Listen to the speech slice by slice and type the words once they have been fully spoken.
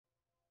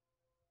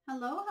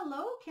Hello,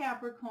 hello,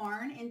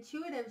 Capricorn.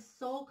 Intuitive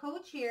Soul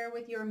Coach here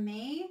with your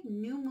May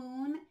New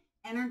Moon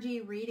energy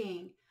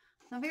reading.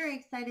 So I'm very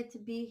excited to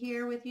be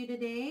here with you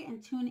today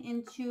and tune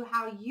into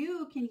how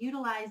you can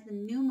utilize the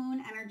new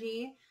moon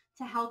energy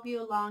to help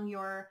you along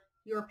your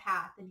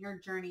path and your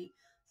journey.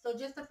 So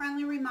just a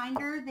friendly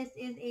reminder, this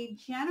is a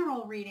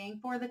general reading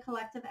for the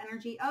collective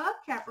energy of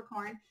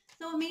Capricorn.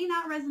 So it may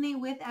not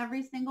resonate with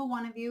every single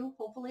one of you.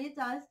 Hopefully it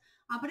does.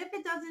 But if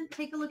it doesn't,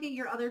 take a look at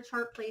your other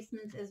chart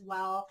placements as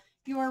well.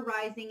 Your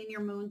rising and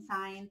your moon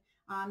sign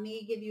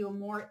may give you a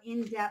more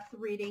in-depth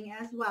reading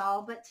as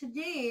well. But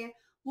today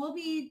we'll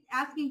be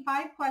asking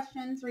 5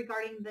 questions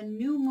regarding the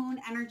new moon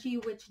energy,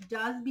 which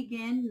does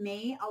begin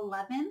May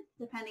 11th,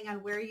 depending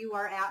on where you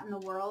are at in the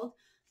world.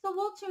 So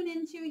we'll tune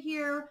into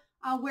here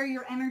where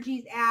your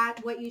energy's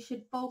at, what you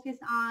should focus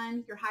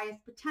on, your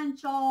highest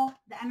potential,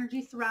 the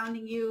energy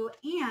surrounding you,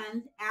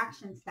 and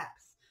action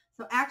steps.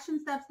 So action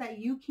steps that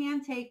you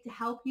can take to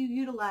help you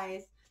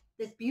utilize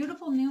this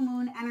beautiful new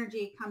moon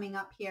energy coming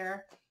up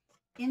here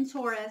in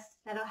Taurus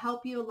that'll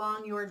help you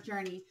along your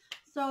journey.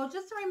 So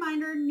just a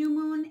reminder, new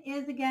moon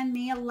is again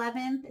May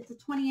 11th. It's a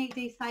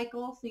 28-day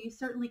cycle, so you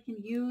certainly can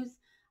use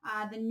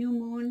the new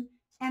moon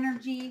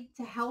energy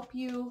to help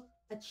you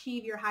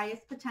achieve your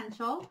highest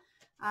potential.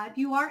 If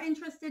you are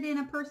interested in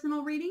a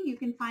personal reading, you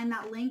can find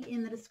that link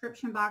in the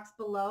description box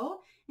below.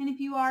 And if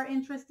you are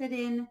interested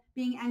in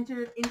being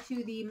entered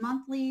into the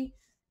monthly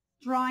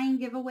drawing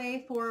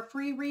giveaway for a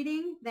free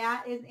reading,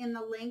 that is in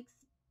the links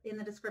in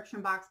the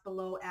description box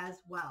below as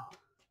well.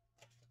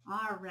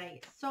 All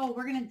right, so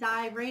we're going to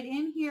dive right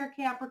in here,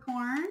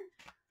 Capricorn.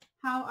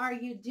 How are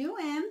you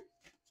doing?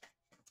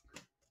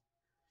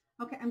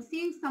 Okay, I'm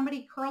seeing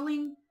somebody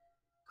curling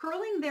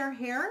their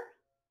hair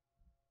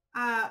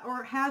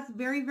or has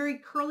very, very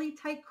curly,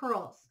 tight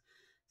curls.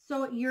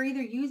 So you're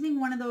either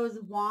using one of those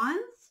wands.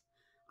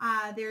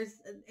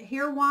 There's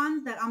hair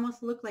wands that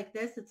almost look like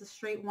this. It's a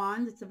straight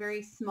wand. It's a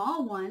very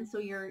small one. So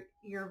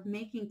you're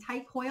making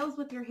tight coils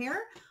with your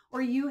hair,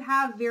 or you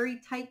have very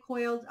tight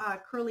coiled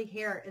curly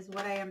hair is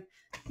what I am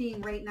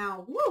seeing right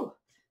now. Woo!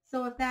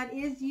 So if that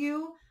is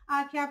you,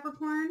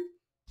 Capricorn,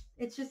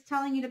 it's just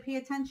telling you to pay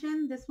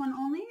attention. This one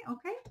only.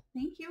 Okay.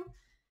 Thank you.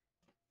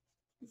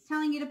 It's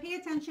telling you to pay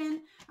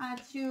attention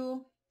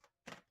to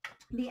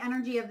the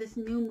energy of this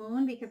new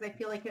moon, because I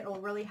feel like it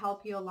will really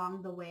help you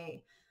along the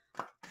way.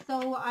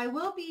 So I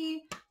will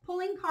be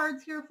pulling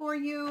cards here for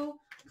you,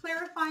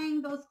 clarifying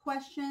those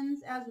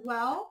questions as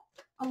well,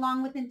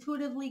 along with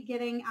intuitively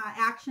getting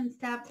action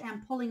steps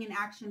and pulling an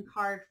action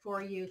card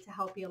for you to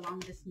help you along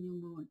this new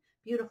moon.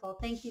 Beautiful.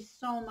 Thank you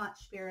so much,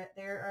 Spirit.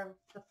 There are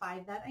the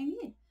 5 that I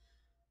need.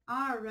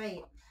 All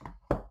right.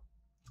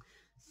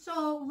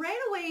 So right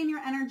away in your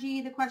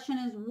energy, the question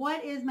is,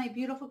 what is my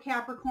beautiful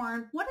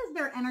Capricorn? What is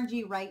their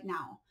energy right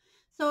now?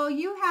 So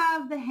you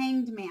have the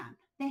Hanged Man.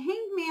 The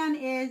Hanged Man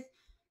is,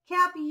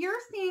 Cap,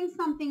 you're seeing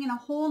something in a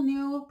whole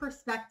new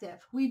perspective.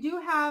 We do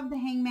have the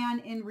Hangman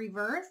in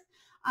reverse,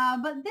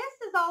 but this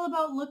is all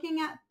about looking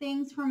at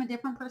things from a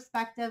different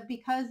perspective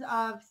because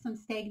of some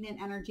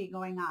stagnant energy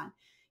going on.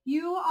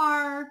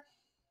 You're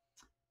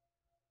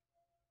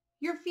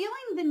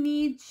feeling the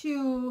need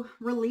to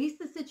release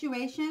the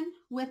situation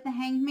with the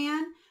Hanged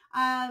Man.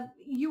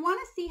 You want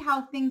to see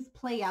how things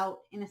play out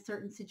in a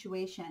certain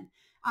situation.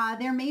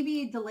 There may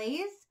be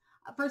delays.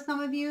 For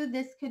some of you,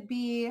 this could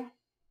be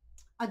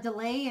a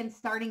delay in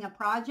starting a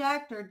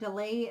project or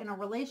delay in a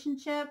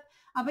relationship,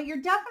 but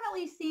you're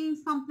definitely seeing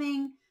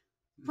something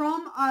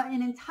from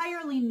an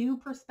entirely new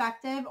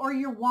perspective, or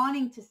you're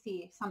wanting to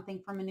see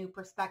something from a new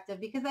perspective,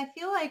 because I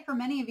feel like for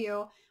many of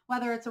you,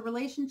 whether it's a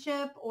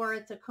relationship or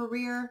it's a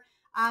career,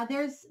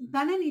 there's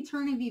been an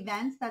eternity of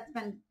events that's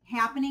been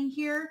happening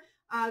here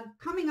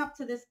coming up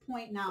to this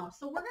point now.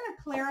 So we're going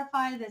to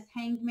clarify this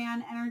Hanged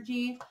Man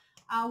energy.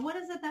 What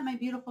is it that my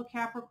beautiful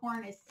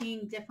Capricorn is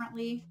seeing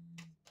differently?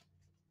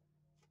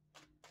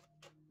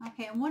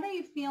 Okay, and what are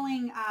you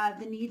feeling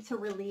the need to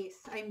release?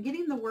 I'm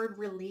getting the word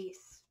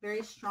release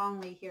very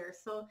strongly here.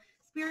 So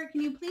Spirit,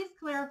 can you please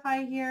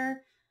clarify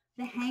here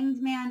the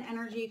Hanged Man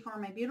energy for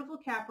my beautiful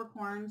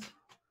Capricorns?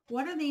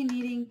 What are they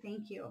needing?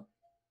 Thank you.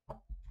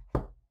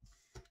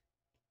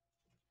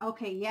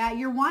 Okay, yeah,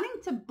 you're wanting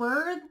to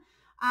birth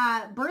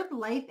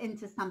life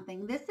into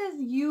something. This is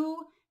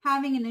you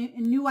having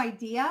a new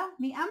idea.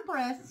 The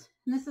Empress,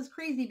 and this is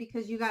crazy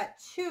because you got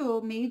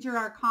 2 major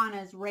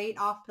arcanas right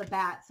off the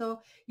bat.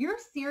 So you're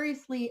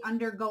seriously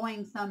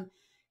undergoing some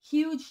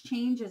huge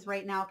changes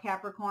right now,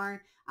 Capricorn.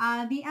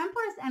 The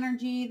Empress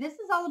energy, this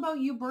is all about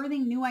you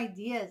birthing new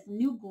ideas,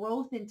 new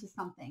growth into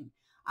something.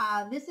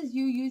 This is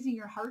you using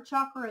your heart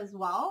chakra as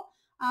well.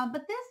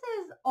 But this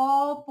is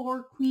all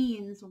 4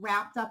 queens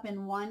wrapped up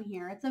in one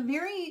here. It's a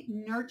very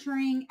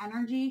nurturing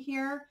energy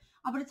here,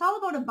 but it's all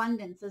about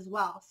abundance as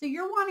well. So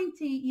you're wanting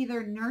to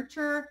either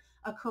nurture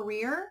a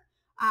career,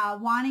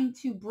 wanting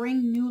to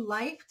bring new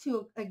life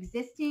to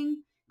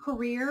existing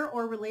career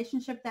or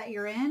relationship that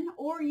you're in,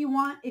 or you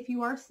want, if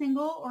you are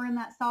single or in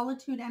that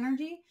solitude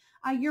energy,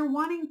 you're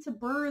wanting to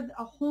birth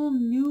a whole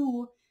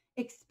new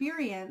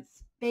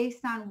experience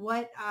based on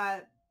what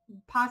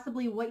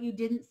possibly what you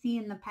didn't see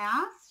in the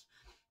past.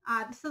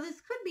 So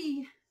this could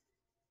be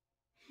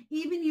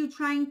even you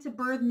trying to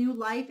birth new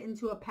life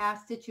into a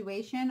past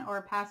situation or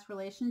a past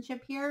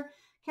relationship here,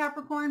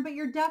 Capricorn, but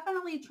you're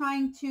definitely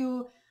trying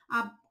to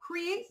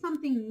create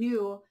something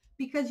new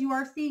because you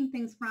are seeing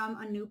things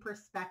from a new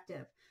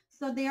perspective.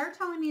 So they are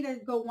telling me to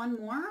go one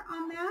more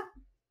on that.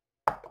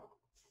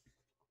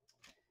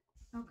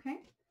 Okay.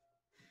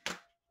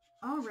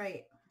 All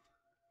right.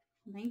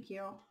 Thank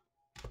you.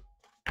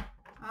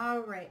 All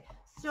right.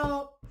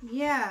 So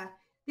yeah,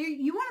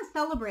 you want to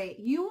celebrate.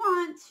 You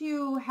want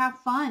to have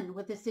fun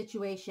with the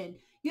situation.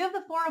 You have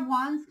the Four of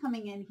Wands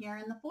coming in here,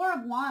 and the Four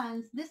of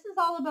Wands, this is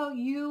all about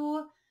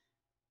you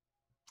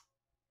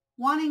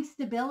wanting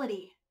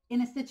stability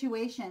in a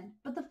situation.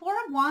 But the Four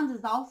of Wands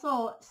is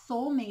also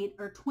soulmate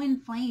or twin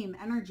flame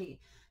energy.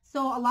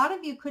 So a lot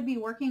of you could be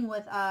working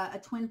with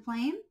a twin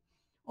flame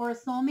or a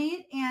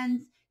soulmate,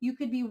 and you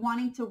could be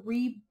wanting to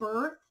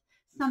rebirth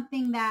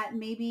something that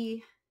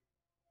maybe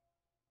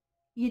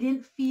you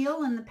didn't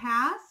feel in the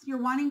past.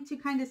 You're wanting to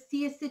kind of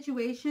see a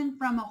situation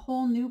from a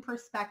whole new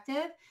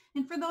perspective.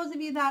 And for those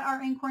of you that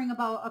are inquiring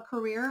about a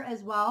career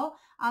as well,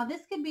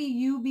 this could be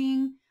you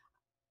being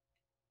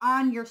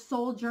on your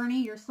soul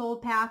journey, your soul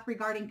path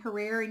regarding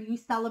career, and you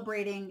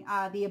celebrating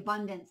the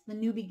abundance, the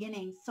new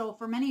beginnings. So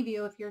for many of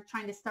you, if you're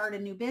trying to start a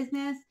new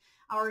business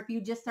or if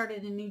you just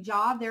started a new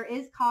job, there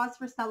is cause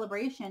for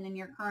celebration in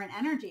your current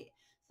energy.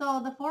 So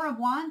the Four of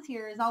Wands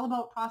here is all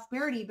about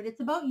prosperity, but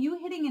it's about you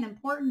hitting an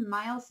important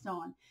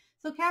milestone.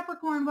 So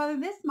Capricorn, whether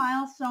this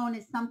milestone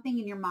is something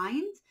in your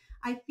mind,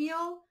 I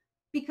feel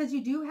because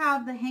you do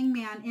have the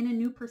Hangman in a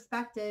new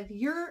perspective,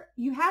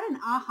 you had an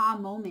aha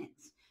moment.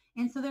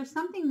 And so there's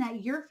something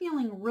that you're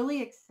feeling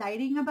really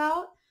excited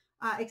about.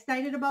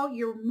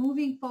 You're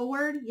moving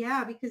forward.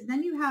 Yeah, because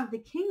then you have the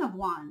King of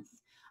Wands.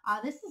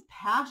 This is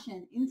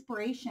passion,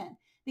 inspiration.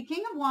 The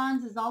King of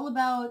Wands is all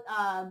about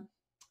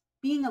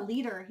being a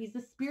leader. He's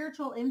a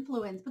spiritual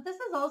influence, but this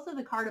is also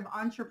the card of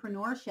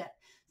entrepreneurship.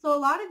 So a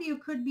lot of you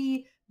could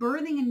be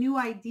birthing a new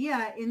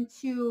idea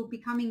into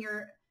becoming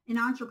an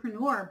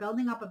entrepreneur,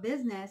 building up a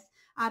business,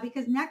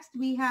 because next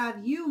we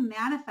have you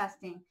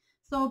manifesting.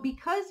 So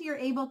because you're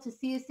able to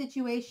see a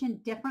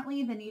situation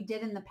differently than you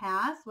did in the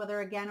past,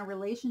 whether again a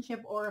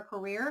relationship or a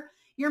career,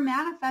 you're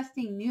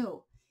manifesting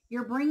new.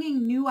 You're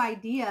bringing new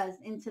ideas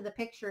into the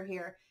picture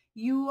here.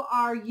 You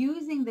are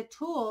using the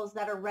tools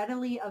that are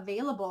readily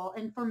available.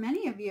 And for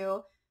many of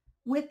you,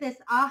 with this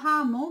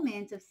aha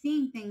moment of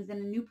seeing things in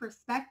a new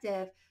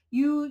perspective,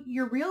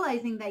 you're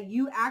realizing that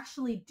you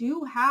actually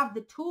do have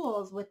the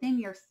tools within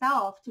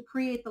yourself to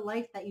create the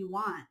life that you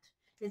want,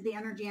 is the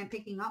energy I'm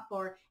picking up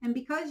for. And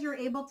because you're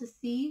able to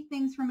see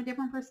things from a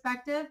different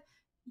perspective,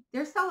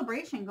 there's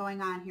celebration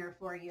going on here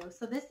for you.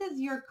 So this is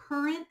your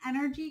current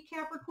energy,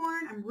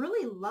 Capricorn. I'm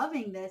really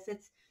loving this.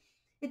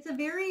 It's a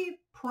very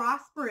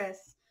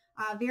prosperous,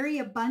 very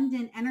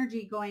abundant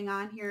energy going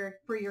on here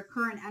for your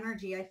current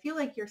energy. I feel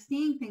like you're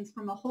seeing things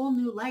from a whole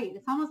new light.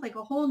 It's almost like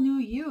a whole new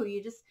you.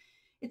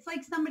 It's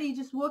like somebody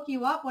just woke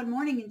you up one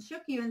morning and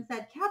shook you and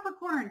said,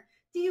 Capricorn,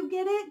 do you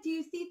get it? Do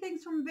you see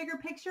things from a bigger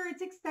picture?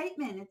 It's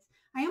excitement.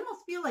 I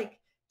almost feel like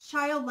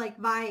childlike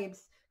vibes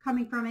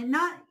coming from it.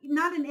 Not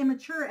an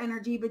immature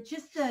energy, but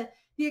just the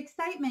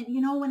excitement.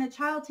 You know, when a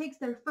child takes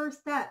their first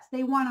steps,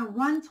 they want to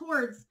run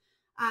towards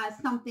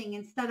something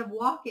instead of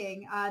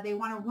walking. They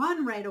want to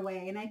run right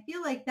away. And I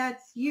feel like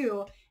that's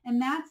you.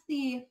 And that's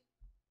the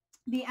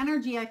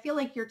energy I feel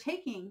like you're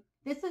taking.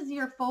 This is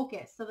your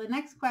focus. So the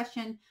next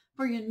question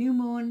for your new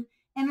moon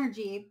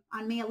energy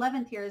on May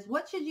 11th here is,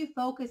 what should you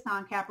focus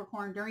on,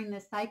 Capricorn, during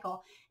this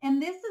cycle?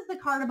 And this is the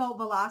card about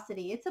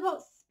velocity. It's about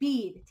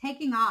speed,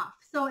 taking off.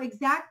 So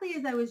exactly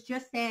as I was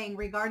just saying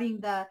regarding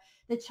the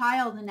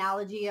child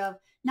analogy of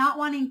not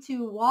wanting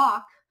to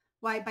walk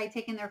by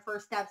taking their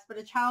first steps, but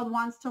a child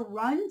wants to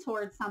run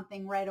towards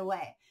something right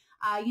away.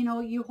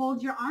 You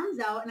hold your arms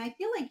out, and I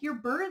feel like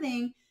you're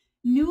birthing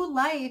new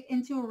life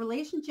into a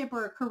relationship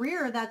or a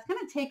career that's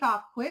going to take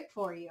off quick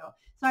for you.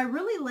 So I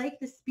really like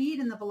the speed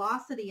and the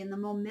velocity and the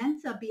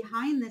momentum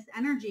behind this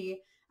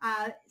energy.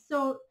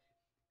 So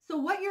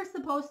what you're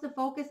supposed to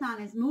focus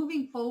on is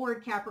moving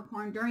forward,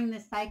 Capricorn, during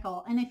this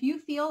cycle. And if you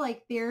feel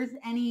like there's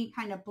any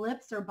kind of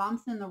blips or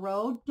bumps in the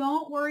road,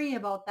 don't worry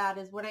about that,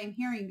 is what I'm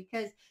hearing,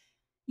 because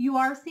you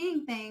are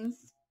seeing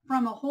things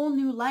from a whole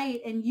new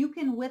light, and you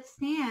can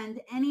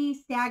withstand any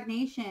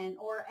stagnation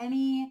or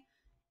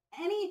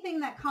anything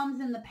that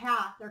comes in the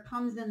path or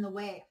comes in the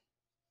way.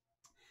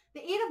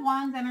 The Eight of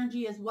Wands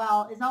energy as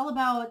well is all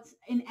about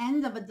an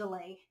end of a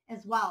delay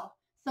as well.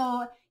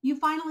 So you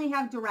finally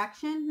have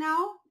direction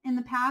now. In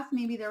the past,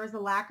 maybe there was a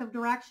lack of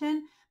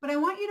direction, but I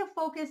want you to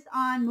focus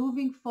on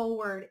moving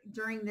forward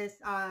during this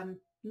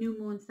new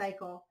moon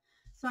cycle.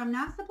 So I'm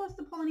not supposed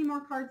to pull any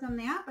more cards on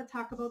that, but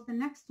talk about the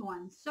next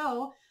one.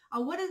 So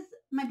what is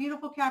my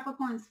beautiful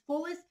Capricorn's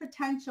fullest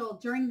potential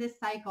during this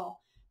cycle?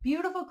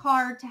 Beautiful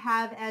card to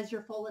have as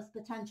your fullest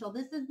potential.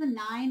 This is the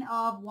Nine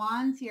of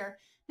Wands here.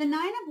 The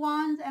Nine of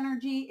Wands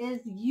energy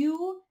is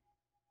you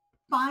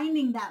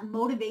finding that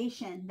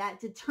motivation, that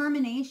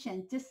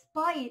determination,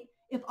 despite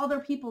if other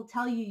people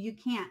tell you you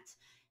can't.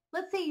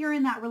 Let's say you're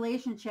in that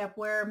relationship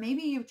where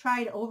maybe you've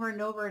tried over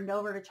and over and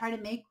over to try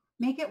to make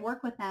it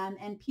work with them,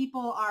 and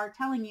people are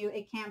telling you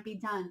it can't be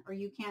done, or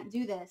you can't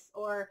do this,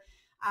 or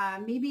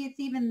maybe it's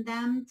even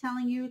them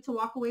telling you to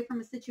walk away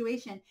from a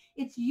situation.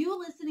 It's you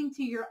listening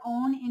to your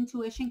own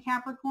intuition,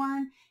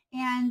 Capricorn,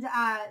 and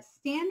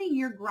standing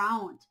your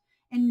ground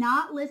and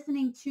not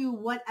listening to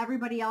what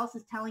everybody else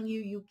is telling you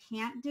you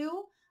can't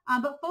do,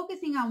 but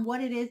focusing on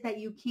what it is that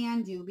you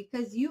can do,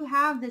 because you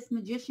have this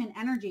magician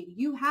energy.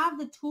 You have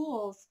the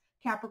tools,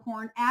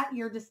 Capricorn, at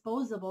your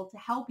disposal to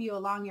help you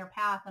along your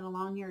path and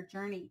along your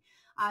journey.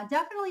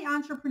 Definitely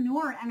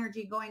entrepreneur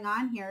energy going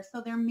on here.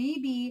 So there may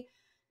be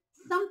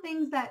some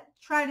things that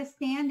try to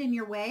stand in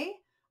your way,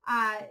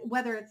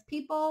 whether it's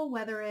people,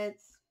 whether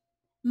it's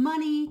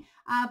money.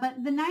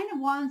 But the Nine of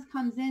Wands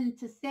comes in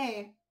to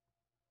say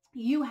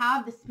you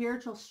have the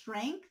spiritual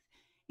strength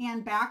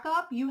and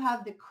backup. You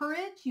have the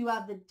courage. You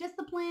have the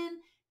discipline.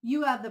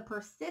 You have the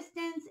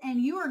persistence,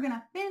 and you are going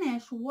to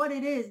finish what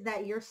it is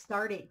that you're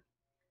starting.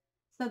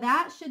 So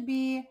that should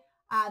be,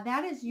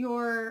 that is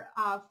your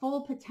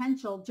full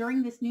potential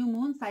during this new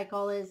moon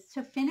cycle, is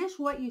to finish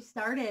what you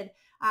started,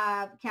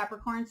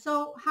 Capricorn.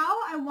 So how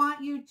I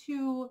want you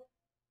to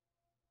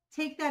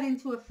take that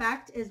into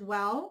effect as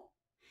well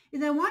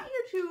is I want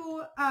you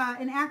to,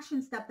 an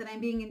action step that I'm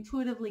being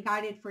intuitively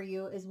guided for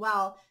you as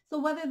well. So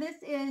whether this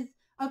is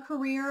a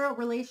career, a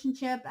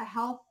relationship, a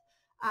health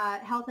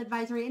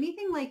advisory,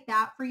 anything like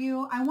that for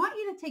you, I want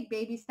you to take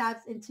baby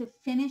steps into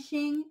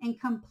finishing and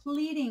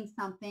completing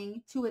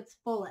something to its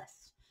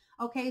fullest.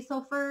 Okay,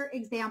 so for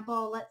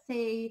example, let's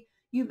say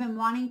you've been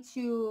wanting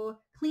to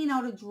clean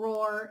out a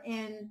drawer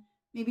in,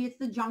 maybe it's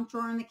the junk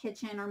drawer in the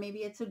kitchen, or maybe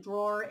it's a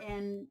drawer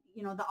in,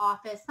 the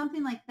office,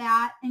 something like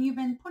that. And you've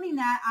been putting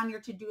that on your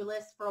to-do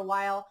list for a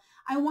while.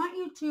 I want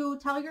you to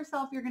tell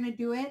yourself you're going to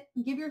do it.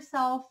 Give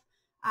yourself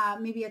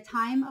maybe a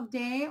time of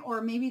day,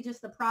 or maybe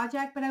just a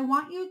project, but I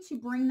want you to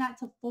bring that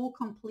to full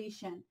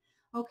completion.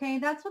 Okay,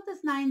 that's what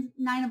this nine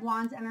of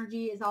Wands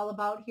energy is all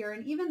about here.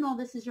 And even though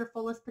this is your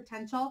fullest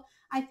potential,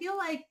 I feel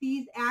like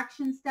these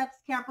action steps,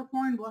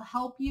 Capricorn, will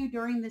help you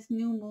during this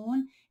new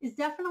moon, is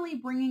definitely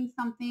bringing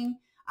something,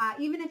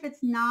 even if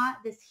it's not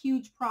this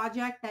huge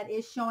project that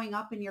is showing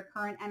up in your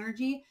current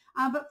energy,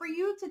 but for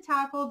you to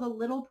tackle the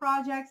little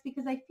projects,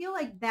 because I feel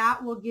like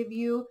that will give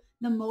you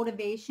the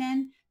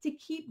motivation to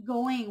keep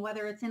going,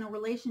 whether it's in a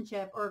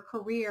relationship or a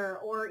career,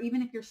 or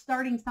even if you're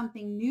starting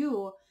something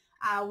new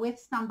with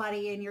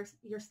somebody and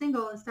you're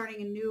single and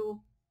starting a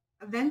new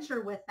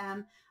venture with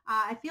them.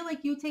 I feel like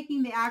you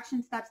taking the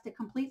action steps to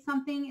complete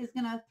something is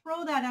going to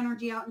throw that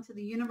energy out into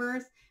the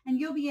universe, and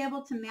you'll be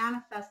able to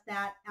manifest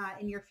that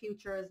in your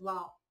future as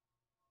well.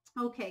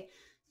 Okay,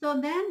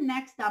 so then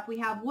next up we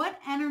have what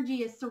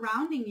energy is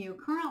surrounding you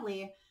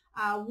currently.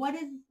 What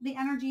is the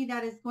energy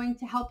that is going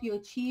to help you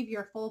achieve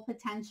your full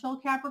potential,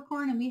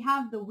 Capricorn? And we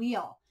have the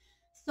wheel.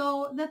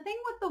 So the thing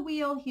with the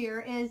wheel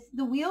here is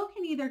the wheel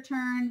can either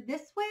turn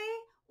this way,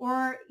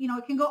 or,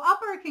 it can go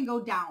up or it can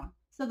go down.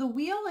 So the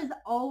wheel is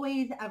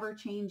always ever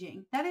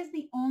changing. That is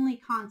the only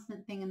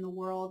constant thing in the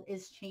world,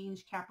 is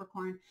change,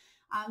 Capricorn.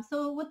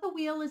 So what the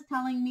wheel is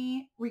telling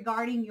me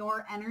regarding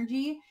your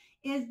energy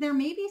is there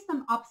may be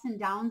some ups and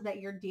downs that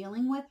you're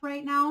dealing with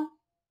right now.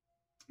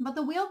 But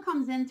the wheel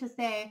comes in to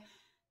say,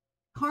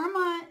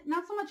 karma,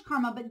 not so much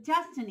karma, but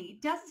destiny.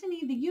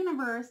 Destiny, the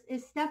universe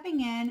is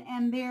stepping in,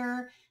 and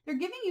they're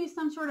giving you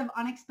some sort of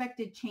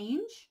unexpected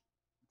change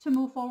to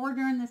move forward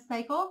during this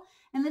cycle.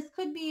 And this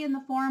could be in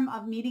the form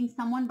of meeting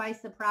someone by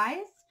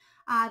surprise.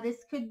 This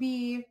could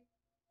be,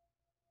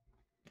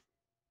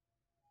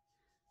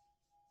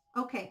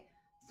 okay,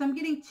 so I'm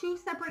getting two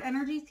separate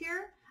energies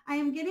here. I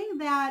am getting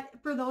that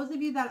for those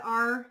of you that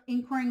are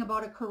inquiring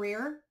about a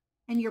career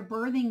and you're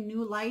birthing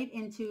new light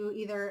into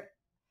either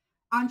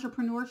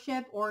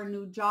entrepreneurship or a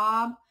new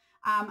job,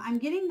 I'm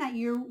getting that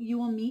you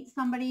will meet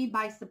somebody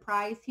by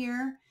surprise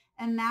here,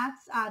 and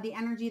that's the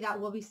energy that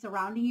will be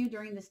surrounding you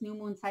during this new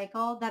moon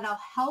cycle, that'll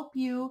help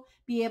you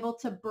be able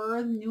to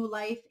birth new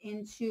life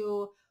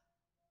into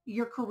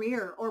your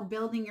career or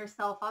building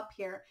yourself up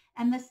here.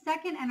 And the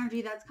second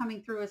energy that's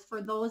coming through is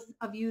for those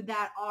of you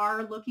that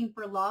are looking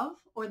for love,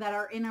 or that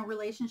are in a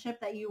relationship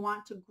that you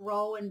want to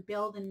grow and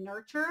build and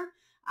nurture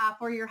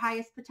for your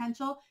highest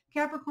potential.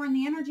 Capricorn,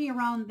 the energy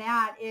around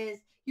that is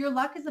your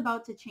luck is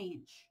about to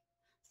change.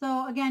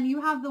 So again,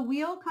 you have the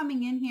wheel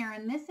coming in here,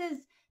 and this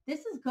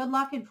is good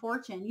luck and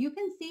fortune. You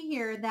can see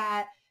here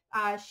that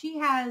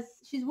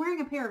she's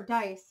wearing a pair of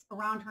dice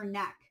around her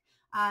neck.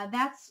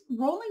 That's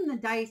rolling the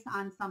dice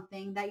on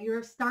something that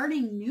you're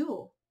starting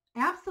new.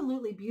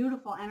 Absolutely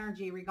beautiful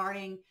energy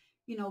regarding,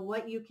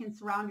 what you can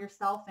surround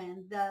yourself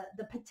in,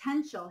 the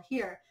potential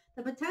here.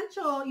 The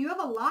potential, you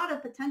have a lot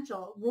of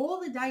potential. Roll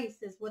the dice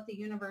is what the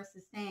universe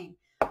is saying.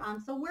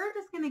 So we're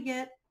just going to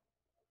get,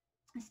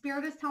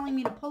 Spirit is telling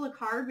me to pull a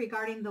card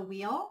regarding the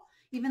wheel,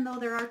 even though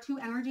there are two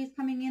energies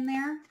coming in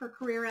there for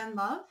career and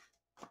love.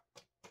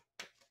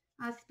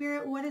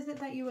 Spirit, what is it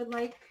that you would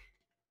like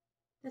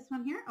This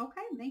one here.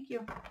 Okay, thank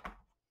you.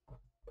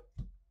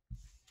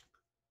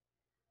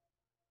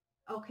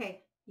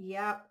 Okay,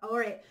 yep. All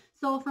right.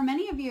 So for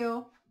many of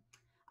you,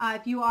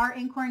 if you are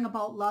inquiring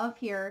about love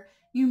here,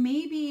 you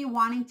may be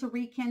wanting to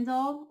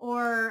rekindle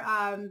or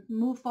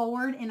move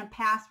forward in a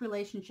past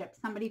relationship.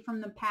 Somebody from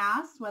the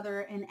past,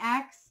 whether an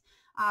ex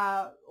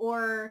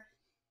or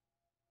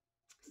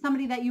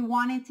somebody that you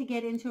wanted to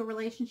get into a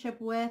relationship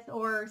with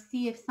or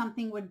see if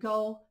something would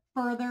go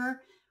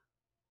further,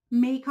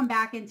 may come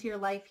back into your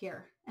life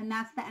here. And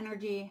that's the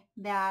energy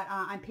that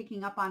I'm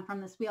picking up on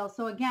from this wheel.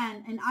 So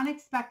again, an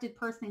unexpected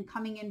person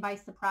coming in by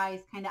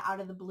surprise, kind of out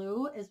of the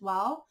blue as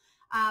well.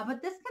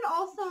 But this could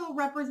also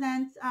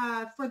represent,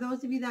 for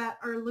those of you that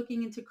are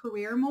looking into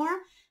career more,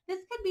 this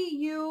could be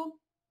you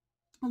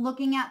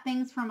looking at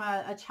things from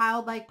a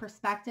childlike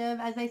perspective.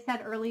 As I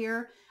said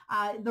earlier,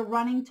 the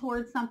running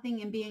towards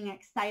something and being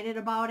excited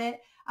about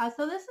it.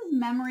 So this is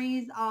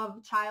memories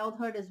of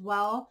childhood as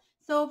well.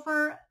 So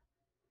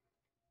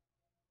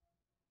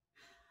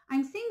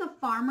I'm seeing a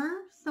farmer,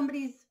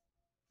 somebody's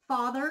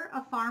father,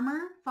 a farmer,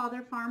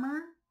 farmer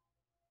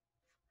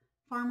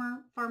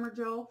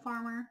Joe,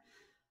 farmer.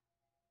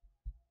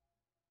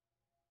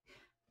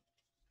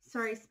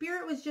 Sorry,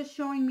 Spirit was just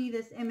showing me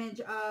this image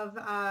of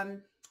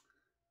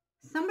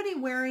somebody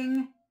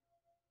wearing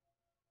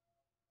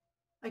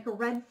like a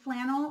red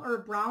flannel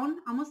or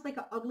brown, almost like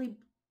an ugly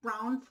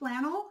brown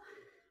flannel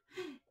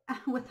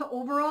with the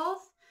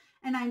overalls.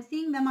 And I'm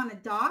seeing them on a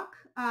dock.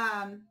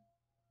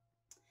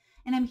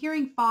 And I'm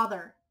hearing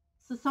father.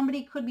 So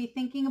somebody could be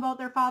thinking about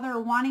their father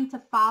or wanting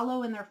to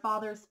follow in their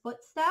father's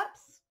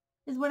footsteps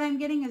is what I'm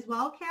getting as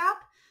well,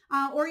 Cap.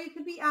 Or you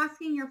could be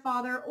asking your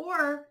father,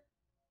 or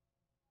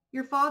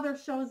your father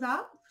shows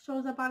up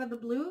out of the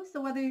blue. So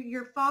whether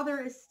your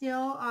father is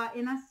still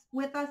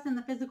with us in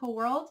the physical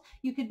world,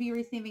 you could be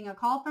receiving a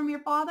call from your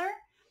father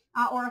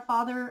or a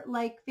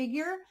father-like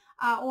figure.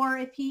 Or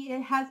if he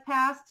has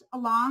passed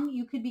along,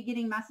 you could be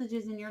getting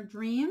messages in your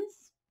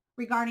dreams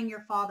regarding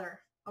your father.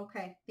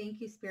 Okay,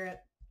 thank you, Spirit.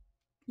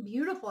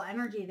 Beautiful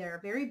energy there,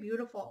 very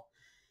beautiful.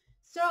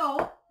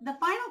 So the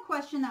final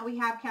question that we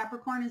have,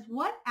 Capricorn, is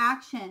what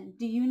action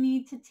do you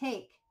need to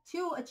take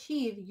to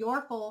achieve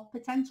your full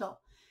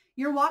potential?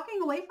 You're walking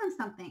away from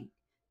something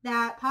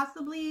that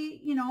possibly,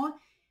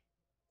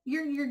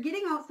 you're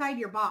getting outside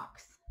your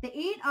box. The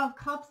 8 of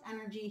Cups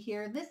energy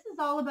here, this is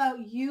all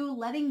about you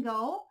letting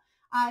go.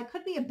 It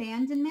could be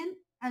abandonment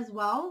as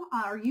well.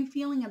 Are you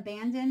feeling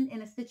abandoned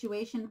in a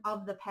situation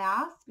of the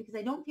past? Because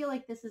I don't feel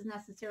like this is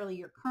necessarily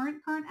your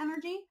current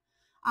energy.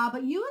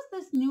 But use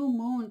this new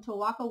moon to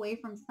walk away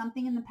from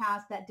something in the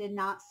past that did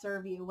not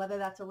serve you, whether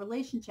that's a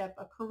relationship,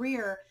 a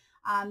career,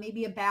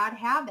 maybe a bad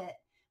habit.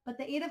 But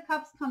the 8 of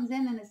Cups comes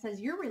in and it says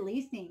you're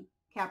releasing,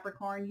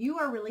 Capricorn. You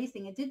are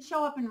releasing. It did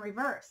show up in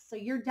reverse. So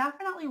you're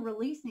definitely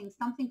releasing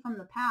something from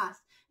the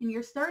past, and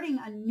you're starting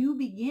a new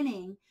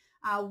beginning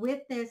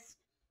with this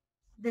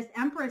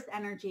Empress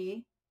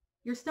energy.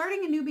 You're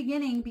starting a new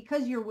beginning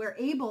because you were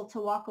able to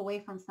walk away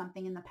from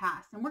something in the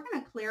past. And we're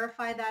going to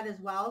clarify that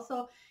as well.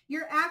 So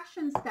your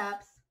action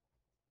steps,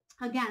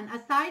 again,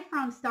 aside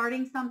from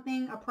starting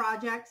something, a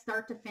project,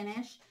 start to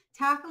finish,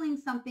 tackling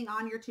something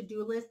on your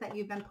to-do list that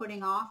you've been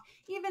putting off,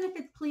 even if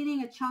it's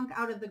cleaning a chunk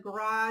out of the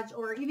garage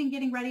or even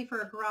getting ready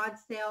for a garage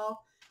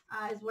sale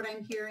is what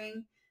I'm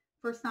hearing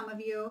for some of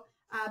you.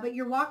 But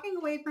you're walking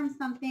away from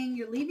something,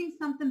 you're leaving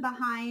something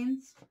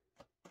behind.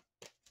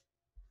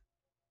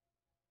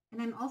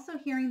 And I'm also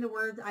hearing the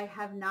words, I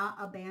have not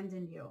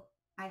abandoned you.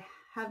 I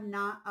have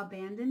not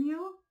abandoned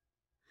you.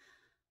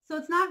 So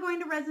it's not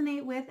going to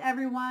resonate with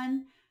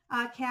everyone,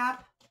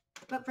 Cap.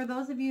 But for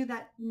those of you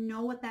that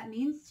know what that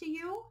means to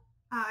you,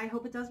 I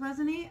hope it does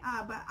resonate.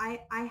 But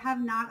I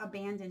have not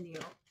abandoned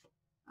you.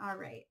 All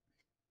right.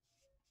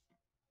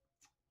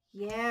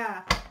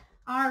 Yeah.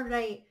 All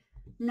right.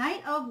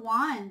 Knight of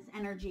Wands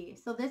energy.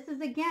 So this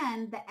is,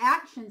 again, the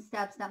action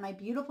steps that my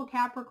beautiful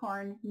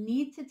Capricorn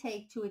need to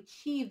take to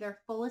achieve their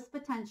fullest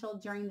potential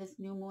during this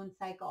new moon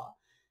cycle.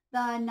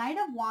 The Knight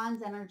of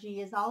Wands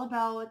energy is all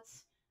about,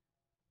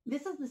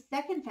 this is the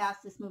second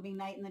fastest moving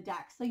knight in the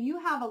deck. So you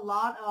have a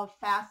lot of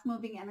fast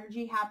moving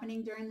energy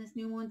happening during this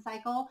new moon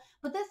cycle,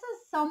 but this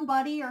is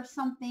somebody or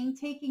something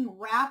taking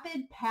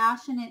rapid,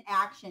 passionate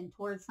action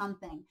towards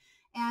something.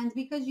 And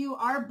because you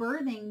are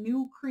birthing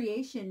new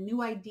creation,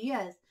 new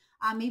ideas,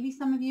 maybe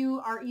some of you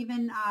are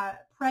even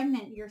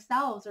pregnant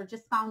yourselves or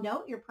just found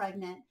out you're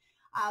pregnant.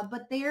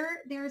 But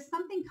there's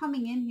something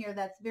coming in here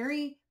that's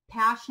very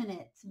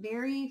passionate,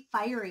 very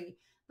fiery.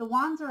 The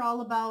wands are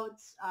all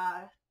about,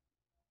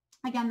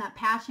 again, that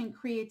passion,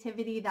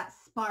 creativity, that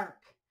spark.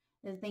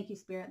 Thank you,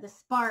 Spirit. The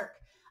spark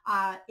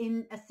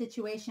in a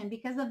situation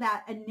because of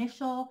that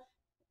initial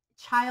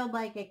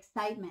childlike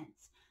excitement.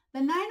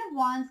 The 9 of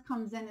Wands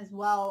comes in as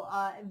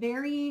well,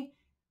 very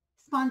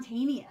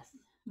spontaneous,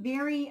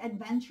 very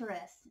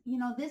adventurous.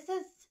 This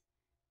is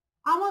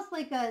almost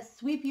like a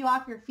sweep you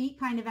off your feet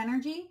kind of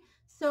energy.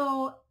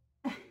 So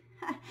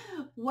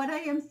what I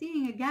am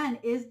seeing again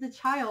is the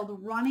child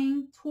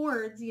running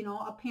towards,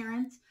 a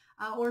parent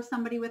or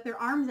somebody with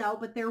their arms out,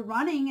 but they're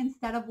running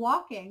instead of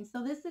walking.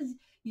 So this is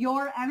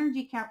your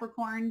energy,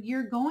 Capricorn.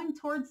 You're going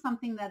towards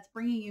something that's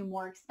bringing you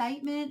more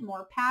excitement,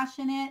 more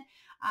passionate.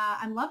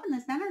 I'm loving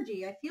this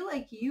energy. I feel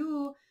like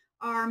you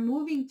are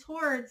moving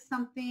towards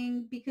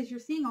something because you're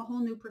seeing a whole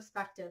new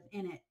perspective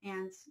in it,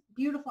 and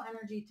beautiful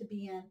energy to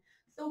be in.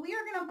 So we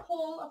are going to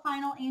pull a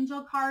final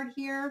angel card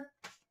here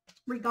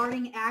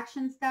regarding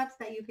action steps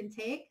that you can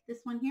take. This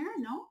one here?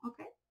 No?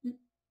 Okay.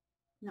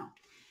 No.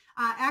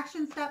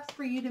 Action steps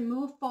for you to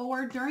move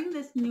forward during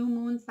this new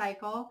moon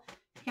cycle.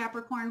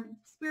 Capricorn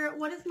Spirit,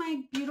 what does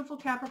my beautiful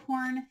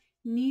Capricorn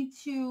need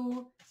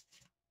to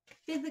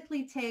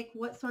physically take?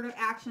 What sort of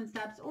action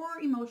steps, or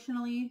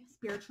emotionally,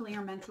 spiritually,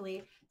 or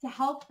mentally, to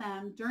help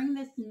them during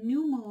this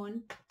new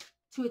moon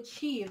to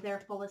achieve their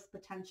fullest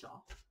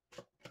potential?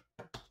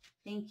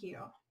 Thank you.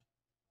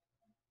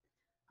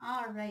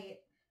 All right.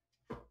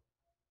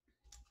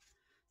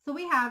 So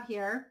we have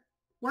here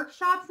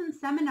workshops and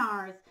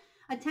seminars.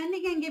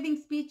 Attending and giving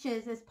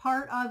speeches is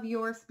part of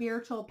your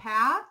spiritual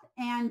path,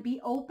 and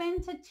be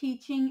open to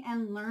teaching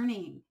and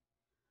learning.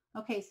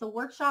 Okay, so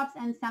workshops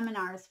and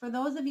seminars. For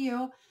those of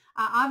you,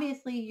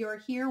 obviously you're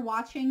here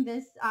watching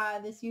this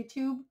this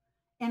YouTube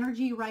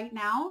energy right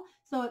now.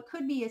 So it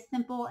could be as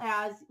simple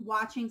as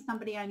watching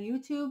somebody on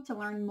YouTube to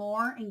learn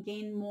more and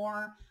gain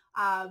more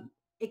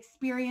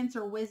experience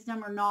or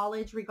wisdom or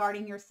knowledge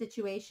regarding your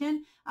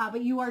situation.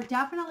 But you are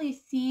definitely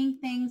seeing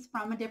things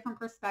from a different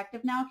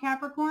perspective now,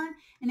 Capricorn.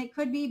 And it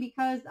could be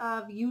because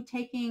of you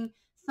taking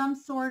some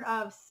sort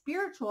of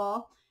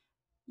spiritual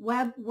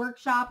web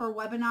workshop or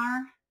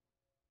webinar.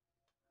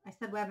 I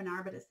said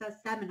webinar, but it says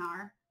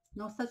seminar.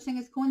 No such thing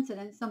as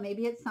coincidence. So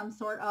maybe it's some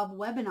sort of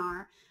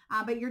webinar,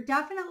 but you're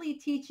definitely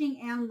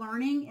teaching and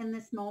learning in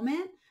this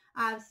moment.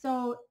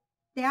 So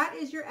that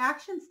is your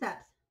action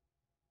steps.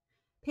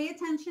 Pay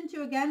attention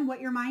to, again, what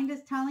your mind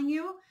is telling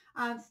you.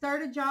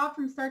 Start a job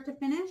from start to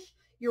finish.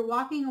 You're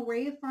walking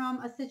away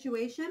from a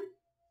situation.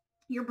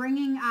 You're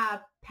bringing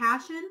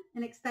passion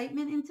and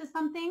excitement into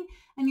something.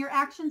 And your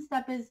action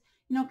step is,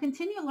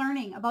 continue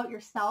learning about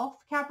yourself,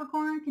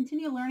 Capricorn.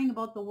 Continue learning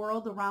about the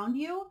world around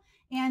you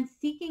and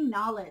seeking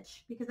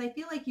knowledge, because I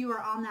feel like you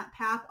are on that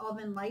path of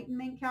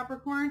enlightenment,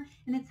 Capricorn,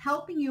 and it's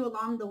helping you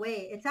along the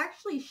way. It's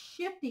actually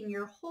shifting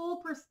your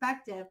whole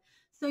perspective.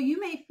 So you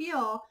may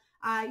feel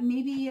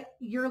maybe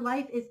your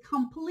life is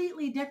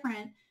completely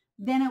different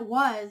than it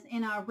was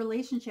in a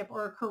relationship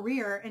or a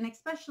career, and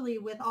especially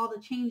with all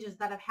the changes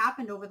that have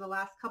happened over the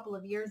last couple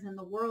of years in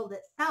the world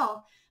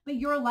itself, but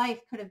your life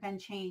could have been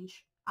changed.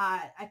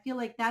 I feel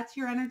like that's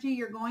your energy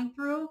you're going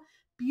through.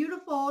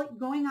 Beautiful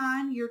going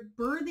on. You're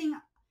birthing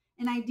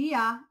an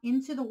idea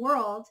into the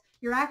world.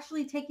 You're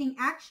actually taking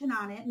action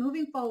on it,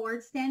 moving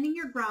forward, standing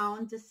your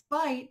ground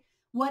despite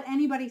what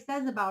anybody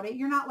says about it.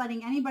 You're not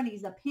letting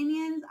anybody's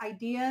opinions,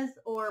 ideas,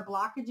 or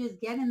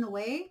blockages get in the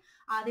way.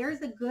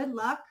 There's a good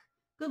luck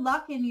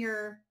in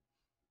your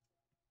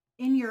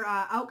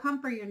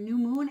outcome for your new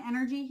moon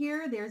energy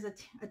here. There's a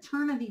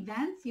turn of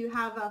events. You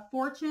have a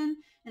fortune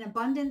and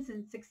abundance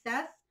and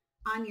success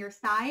on your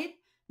side.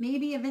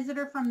 Maybe a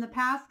visitor from the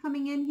past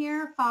coming in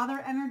here.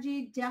 Father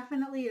energy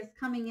definitely is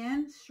coming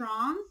in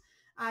strong.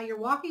 You're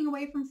walking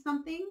away from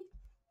something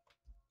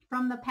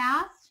from the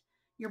past.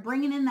 You're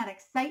bringing in that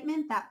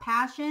excitement, that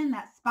passion,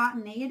 that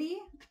spontaneity.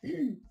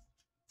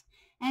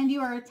 And you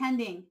are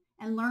attending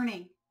and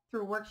learning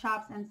through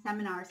workshops and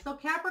seminars. So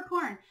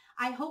Capricorn,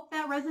 I hope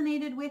that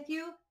resonated with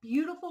you.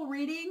 Beautiful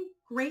reading.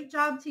 Great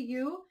job to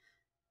you.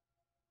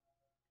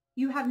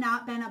 You have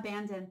not been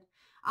abandoned.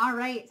 All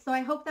right. So I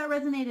hope that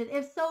resonated.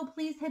 If so,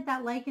 please hit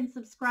that like and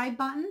subscribe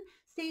button.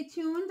 Stay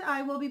tuned.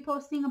 I will be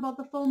posting about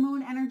the full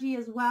moon energy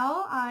as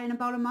well in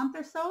about a month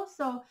or so.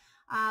 So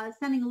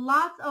sending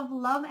lots of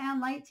love and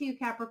light to you,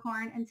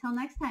 Capricorn. Until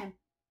next time.